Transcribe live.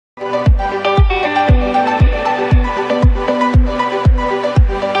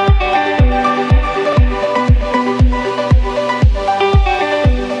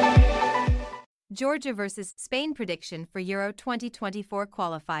Georgia vs Spain prediction for Euro 2024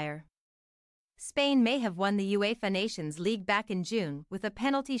 qualifier. Spain may have won the UEFA Nations League back in June with a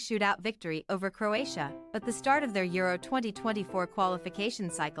penalty shootout victory over Croatia, but the start of their Euro 2024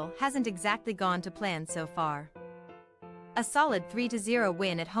 qualification cycle hasn't exactly gone to plan so far. A solid 3-0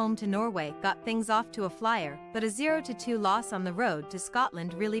 win at home to Norway got things off to a flyer, but a 0-2 loss on the road to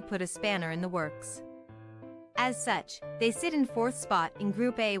Scotland really put a spanner in the works. As such, they sit in 4th spot in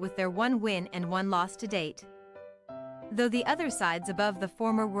Group A with their 1 win and 1 loss to date. Though the other sides above the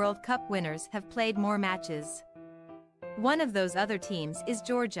former World Cup winners have played more matches. One of those other teams is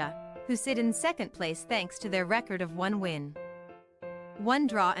Georgia, who sit in 2nd place thanks to their record of 1 win, 1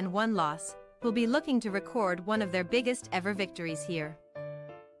 draw and 1 loss, will be looking to record one of their biggest ever victories here.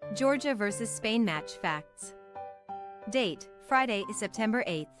 Georgia vs Spain match facts. Date, Friday, September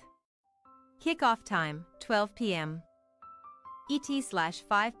 8th. Kickoff time, 12 p.m.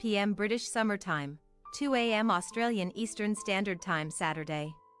 ET/5 p.m. British Summer Time, 2 a.m. Australian Eastern Standard Time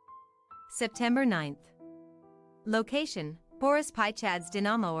Saturday, September 9th. Location, Boris Pichadze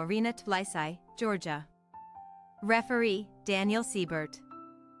Dinamo Arena Tbilisi, Georgia. Referee, Daniel Siebert.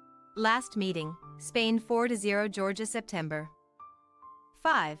 Last meeting, Spain 4-0 Georgia September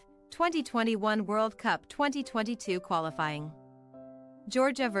 5, 2021 World Cup 2022 qualifying.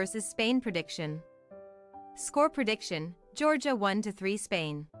 Georgia vs Spain prediction. Score prediction, Georgia 1-3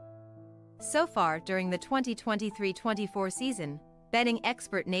 Spain. So far during the 2023-24 season, betting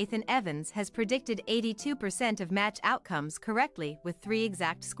expert Nathan Evans has predicted 82% of match outcomes correctly with 3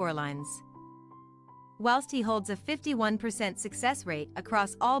 exact scorelines. Whilst he holds a 51% success rate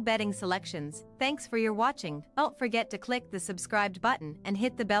across all betting selections. Thanks for your watching. Don't forget to click the subscribed button and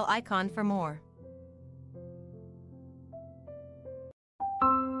hit the bell icon for more.